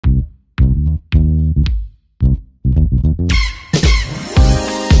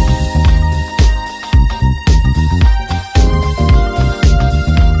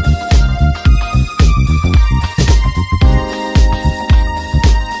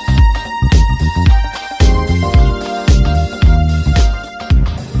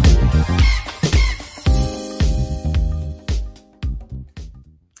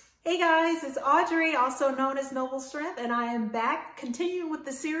also known as Noble Strength, and I am back continuing with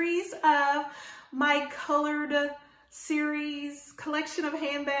the series of my colored series collection of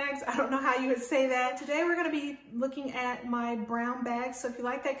handbags. I don't know how you would say that. Today we're going to be looking at my brown bags, so if you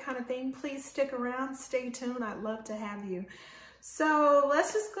like that kind of thing, please stick around, stay tuned. I'd love to have you. So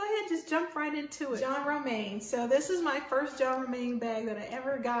let's just go ahead and just jump right into it. John Romain. So this is my first John Romain bag that I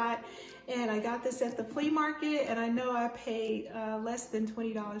ever got, and I got this at the flea market, and I know I paid less than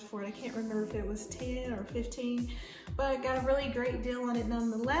 $20 for it. I can't remember if it was 10 or 15, but I got a really great deal on it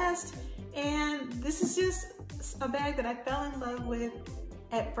nonetheless. And this is just a bag that I fell in love with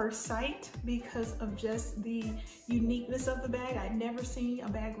at first sight because of just the uniqueness of the bag. I'd never seen a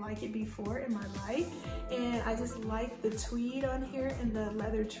bag like it before in my life, and I just like the tweed on here and the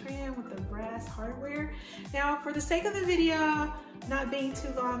leather trim with the brass hardware. Now, for the sake of the video not being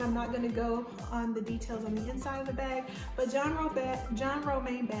too long, I'm not going to go on the details on the inside of the bag, but John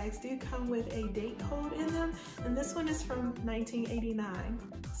Romain bags do come with a date code in them, and this one is from 1989.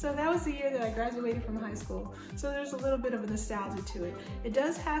 So that was the year that I graduated from high school, so there's a little bit of a nostalgia to it. It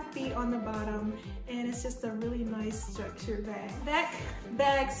does have feet on the bottom, and it's just a really nice structured bag. That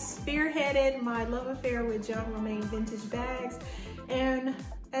bag spearheaded my love affair with John Romain vintage bags, and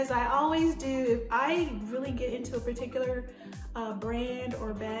as I always do, if I really get into a particular brand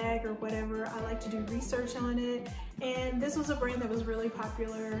or bag or whatever, I like to do research on it. And this was a brand that was really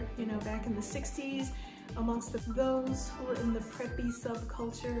popular, you know, back in the 60s amongst those who were in the preppy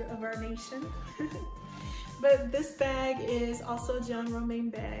subculture of our nation. But this bag is also a John Romain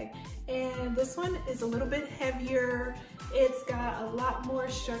bag, and this one is a little bit heavier. It's got a lot more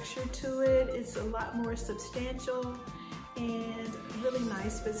structure to it. It's a lot more substantial and really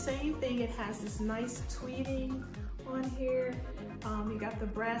nice, but same thing, it has this nice tweeding on here. You got the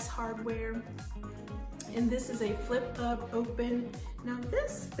brass hardware, and this is a flip up open. Now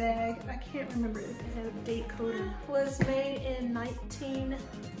this bag, I can't remember if it had a date code, was made in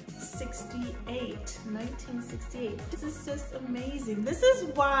 1968. This is just amazing. This is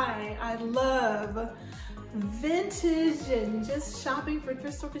why I love vintage and just shopping for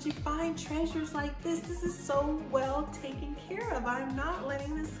thrift store, because you find treasures like this. This is so well taken care of. I'm not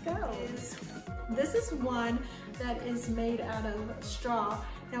letting this go. This is one that is made out of straw.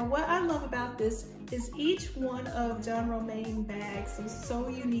 Now what I love about this is each one of John Romain bags is so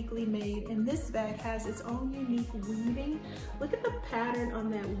uniquely made, and this bag has its own unique weaving. Look at the pattern on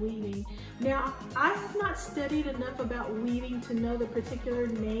that weaving. Now, I have not studied enough about weaving to know the particular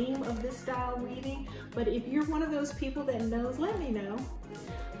name of this style weaving, but if you're one of those people that knows, let me know.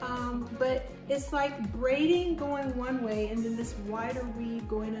 But it's like braiding going one way and then this wider weave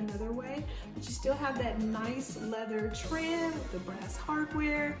going another way, but you still have that nice leather trim with the brass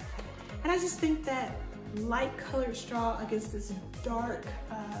hardware. And I just think that light colored straw against this dark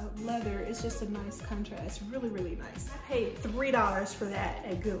leather is just a nice contrast. Really, really nice. I paid $3 for that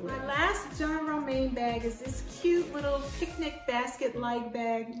at Goodwill. My last John Romain bag is this cute little picnic basket-like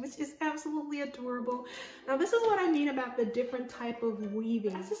bag, which is absolutely adorable. Now this is what I mean about the different type of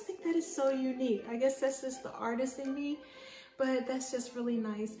weaving. I just think that is so unique. I guess that's just the artist in me, but that's just really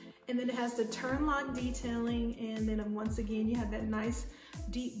nice. And then it has the turn lock detailing, and then once again you have that nice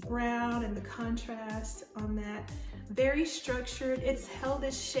deep brown and the contrast on that. Very structured. It's held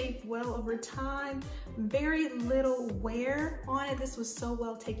its shape well over time. Very little wear on it. This was so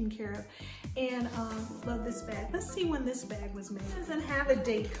well taken care of. And love this bag. Let's see when this bag was made. It doesn't have a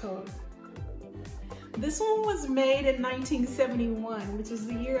date code. This one was made in 1971, which is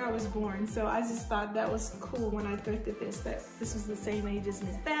the year I was born. So I just thought that was cool when I thrifted this, that this was the same age as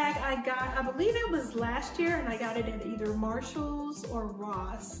me. This bag I got, I believe it was last year, and I got it at either Marshall's or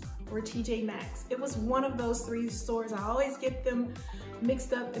Ross or TJ Maxx. It was one of those three stores. I always get them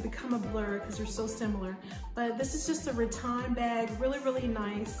mixed up. They become a blur because they're so similar. But this is just a rattan bag, really, really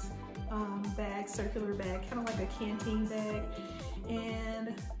nice bag, circular bag, kind of like a canteen bag.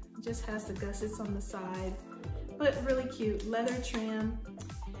 And just has the gussets on the side, but really cute leather trim.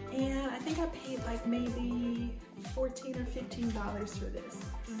 And I think I paid like maybe $14 or $15 for this.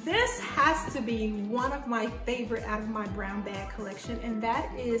 This has to be one of my favorite out of my brown bag collection, and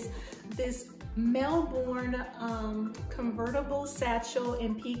that is this Melbourne convertible satchel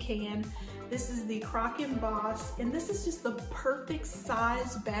in pecan. This is the Croc and Boss, and this is just the perfect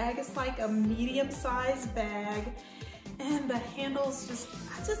size bag. It's like a medium sized bag. And the handles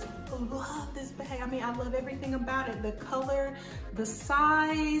I just love this bag. I mean, I love everything about it. The color, the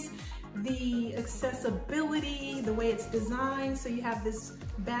size, the accessibility, the way it's designed. So you have this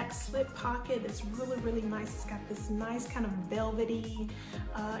back slip pocket that's really, really nice. It's got this nice kind of velvety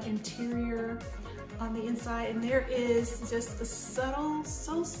interior. on the inside, and there is just a subtle,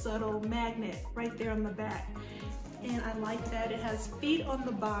 so subtle magnet right there on the back. And I like that. It has feet on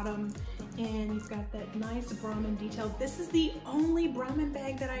the bottom, and you've got that nice Brahmin detail. This is the only Brahmin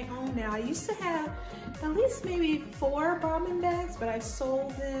bag that I own now. I used to have at least maybe 4 Brahmin bags, but I've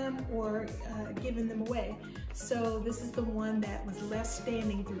sold them or given them away. So this is the one that was left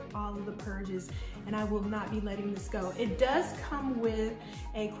standing through all of the purges, and I will not be letting this go. It does come with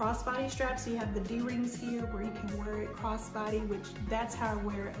a crossbody strap, so you have the D-rings here where you can wear it crossbody, which that's how I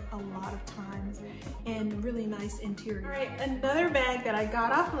wear it a lot of times, and really nice interior. All right, another bag that I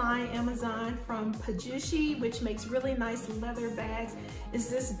got offline, Amazon, from Pajushi, which makes really nice leather bags, is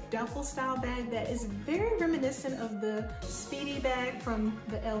this duffel style bag that is very reminiscent of the Speedy bag from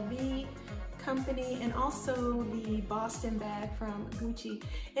the LV company, and also the Boston bag from Gucci.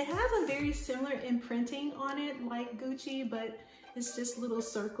 It has a very similar imprinting on it like Gucci, but it's just little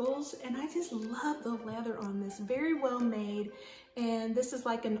circles, and I just love the leather on this. Very well made, and this is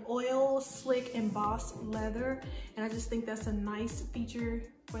like an oil slick embossed leather, and I just think that's a nice feature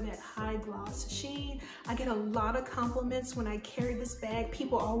for that high gloss sheen. I get a lot of compliments when I carry this bag.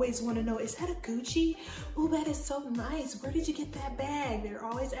 People always want to know, is that a Gucci? Oh, that is so nice. Where did you get that bag? They're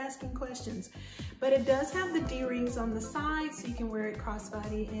always asking questions. But it does have the D-rings on the side, so you can wear it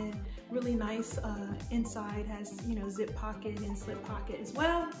crossbody, and really nice inside. Has, you know, zip pocket and slip pocket as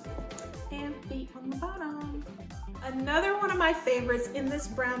well, and feet on the bottom. Another one of my favorites in this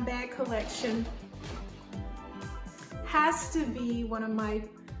brown bag collection has to be one of my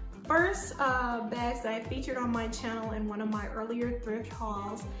first bags that I featured on my channel in one of my earlier thrift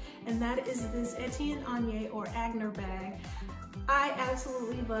hauls, and that is this Etienne Agne or Agner bag. I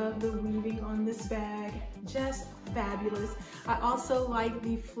absolutely love the weaving on this bag, just fabulous. I also like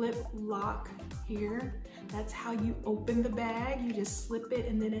the flip lock here. That's how you open the bag. You just slip it,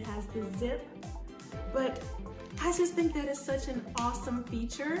 and then it has the zip. But I just think that is such an awesome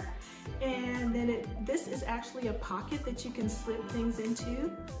feature. And then this is actually a pocket that you can slip things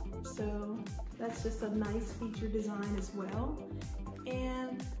into. So that's just a nice feature design as well.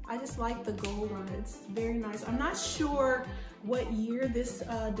 And I just like the gold on it. It's very nice. I'm not sure what year this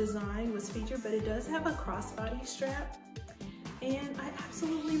design was featured, but it does have a crossbody strap, and I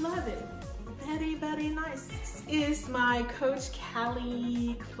absolutely love it. Very, very nice. This is my Coach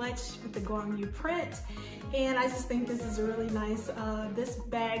Callie clutch with the Guangyu print, and I just think this is really nice. This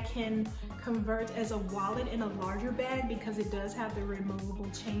bag can convert as a wallet in a larger bag because it does have the removable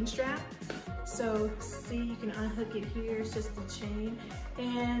chain strap. So see, you can unhook it here, it's just the chain.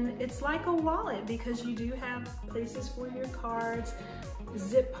 And it's like a wallet because you do have places for your cards,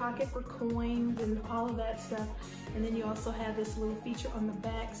 zip pocket for coins and all of that stuff. And then you also have this little feature on the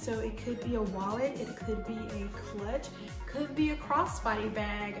back. So it could be a wallet, it could be a clutch, could be a crossbody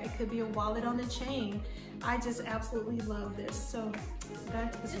bag, it could be a wallet on a chain. I just absolutely love this. So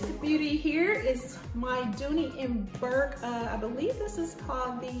that is the beauty. Here is my Dooney & Bourke, I believe this is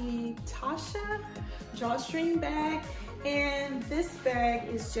called the Tasha drawstring bag. And this bag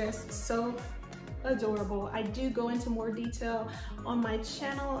is just so adorable. I do go into more detail on my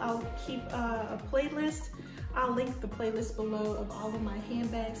channel. I'll keep a playlist. I'll link the playlist below of all of my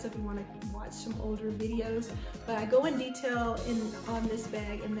handbags if you want to watch some older videos. But I go in detail on this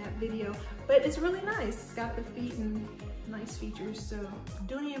bag in that video. But it's really nice. It's got the feet and nice features. So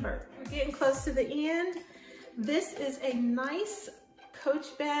Dooney & Bourke. We're getting close to the end. This is a nice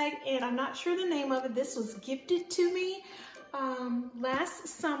Coach bag, and I'm not sure the name of it. This was gifted to me last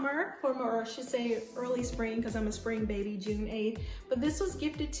summer, or I should say early spring, because I'm a spring baby, June 8th. But this was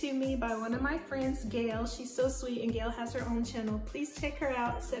gifted to me by one of my friends, Gail. She's so sweet, and Gail has her own channel. Please check her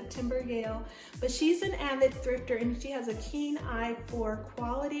out, September Gail. But she's an avid thrifter, and she has a keen eye for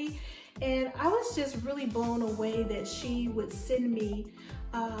quality. And I was just really blown away that she would send me,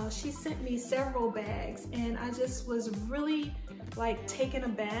 she sent me several bags, and I just was really like taken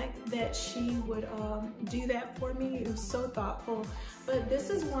aback that she would do that for me. It was so thoughtful. But this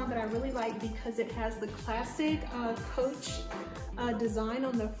is one that I really like because it has the classic Coach design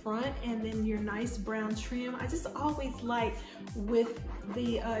on the front, and then your nice brown trim. I just always like with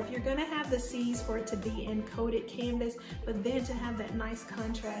the, if you're gonna have the C's for it to be in coated canvas, but then to have that nice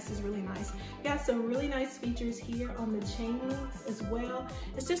contrast is really nice. You got some really nice features here on the chain links as well.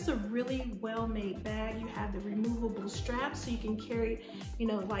 It's just a really well-made bag. You have the removable strap so you can carry it, you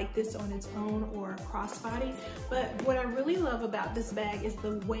know, like this on its own or a crossbody. But what I really love about this bag is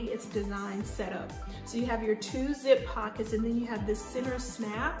the way it's designed set up. So you have your 2 zip pockets, and then you have this center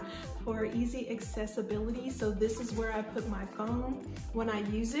snap for easy accessibility. So this is where I put my phone when I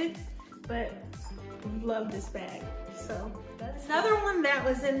use it. But love this bag. So that's another one that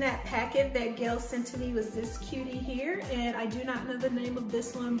was in that packet that Gail sent to me was this cutie here. And I do not know the name of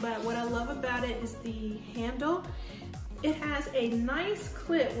this one, but what I love about it is the handle. It has a nice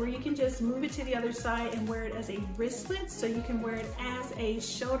clip where you can just move it to the other side and wear it as a wristlet. So you can wear it as a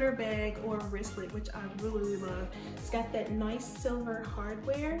shoulder bag or a wristlet, which I really love. It's got that nice silver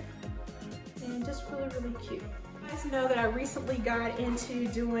hardware and just really, really cute. You guys know that I recently got into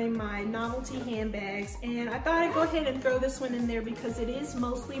doing my novelty handbags, and I thought I'd go ahead and throw this one in there because it is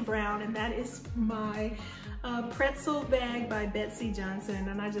mostly brown, and that is my pretzel bag by Betsy Johnson,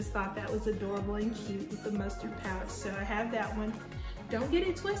 and I just thought that was adorable and cute with the mustard pouch. So I have that one. Don't get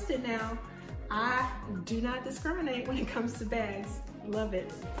it twisted now. I do not discriminate when it comes to bags. Love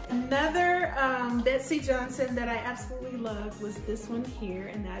it. Another Betsy Johnson that I absolutely loved was this one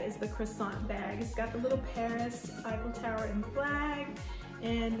here, and that is the croissant bag. It's got the little Paris Eiffel Tower in flag,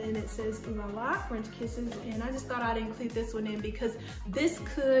 and then it says ooh la la, French kisses, and I just thought I'd include this one in because this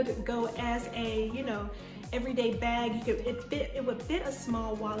could go as a, you know, everyday bag. You could, it would fit a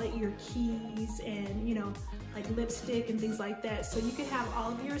small wallet, your keys, and you know, like lipstick and things like that. So you could have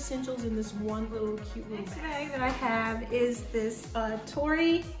all of your essentials in this one little cute little bag. That I have is this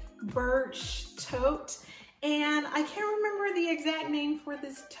Tory Burch tote, and I can't remember the exact name for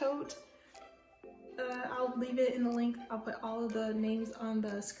this tote. I'll leave it in the link. I'll put all of the names on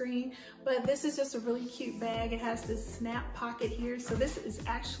the screen, but this is just a really cute bag. It has this snap pocket here. So this is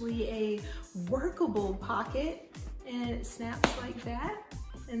actually a workable pocket, and it snaps like that.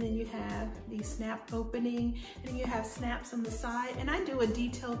 And then you have the snap opening, and you have snaps on the side. And I do a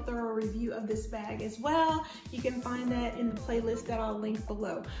detailed, thorough review of this bag as well. You can find that in the playlist that I'll link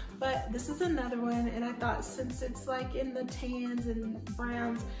below. But this is another one, and I thought since it's like in the tans and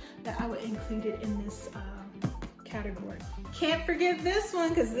browns that I would include it in this category. Can't forget this one,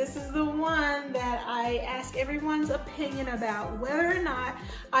 because this is the one that I ask everyone's opinion about whether or not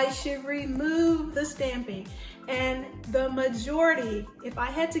I should remove the stamping. And the majority, if I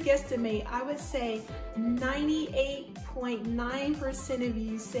had to guesstimate, I would say 98.9% of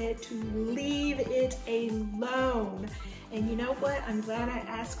you said to leave it alone. And you know what? I'm glad I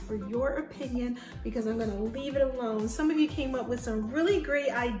asked for your opinion because I'm gonna leave it alone. Some of you came up with some really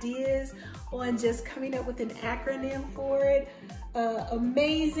great ideas on just coming up with an acronym for it.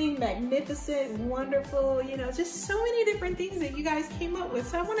 Amazing, magnificent, wonderful, you know, just so many different things that you guys came up with.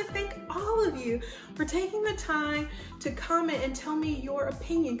 So I wanna thank all of you for taking the time to comment and tell me your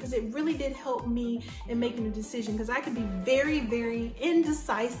opinion, because it really did help me in making a decision, because I could be very, very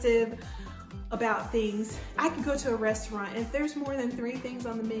indecisive about things. I could go to a restaurant, and if there's more than 3 things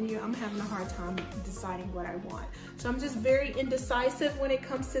on the menu, I'm having a hard time deciding what I want. So I'm just very indecisive when it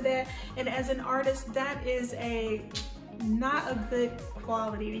comes to that. And as an artist, that is not a good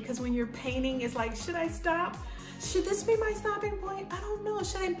quality, because when you're painting, it's like, should I stop? Should this be my stopping point? I don't know.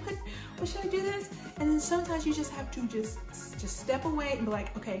 Should I do this? And then sometimes you just have to just step away and be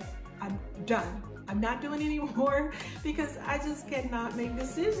like, okay, I'm done. I'm not doing anymore, because I just cannot make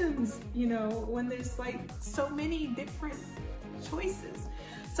decisions, you know, when there's like so many different choices.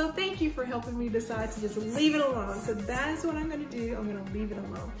 So thank you for helping me decide to just leave it alone. So that is what I'm gonna do. I'm gonna leave it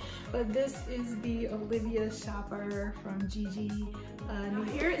alone. But this is the Olivia Shopper from Gigi.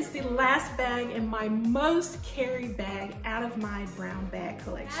 Here is the last bag in my most carried bag out of my brown bag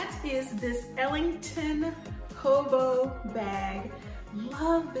collection. That is this Ellington Hobo bag.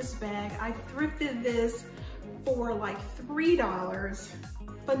 Love this bag. I thrifted this for like $3.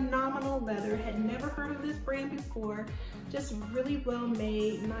 Phenomenal leather. Had never heard of this brand before. Just really well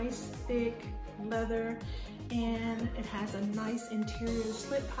made, nice thick leather, and it has a nice interior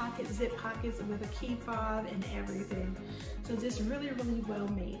slip pocket, zip pockets with a key fob and everything. So just really, really well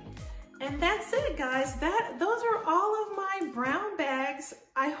made. And that's it, guys. Those are all of my brown bags.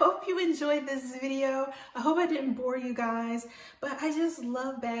 I hope you enjoyed this video. I hope I didn't bore you guys, but I just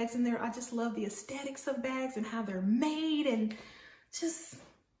love bags, and I just love the aesthetics of bags and how they're made, and I just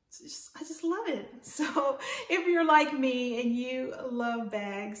love it. So if you're like me and you love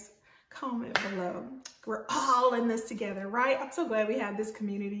bags, comment below. We're all in this together, right? I'm so glad we have this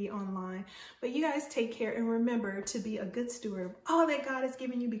community online. But you guys take care, and remember to be a good steward of all that God has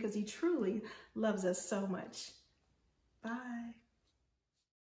given you, because he truly loves us so much. Bye.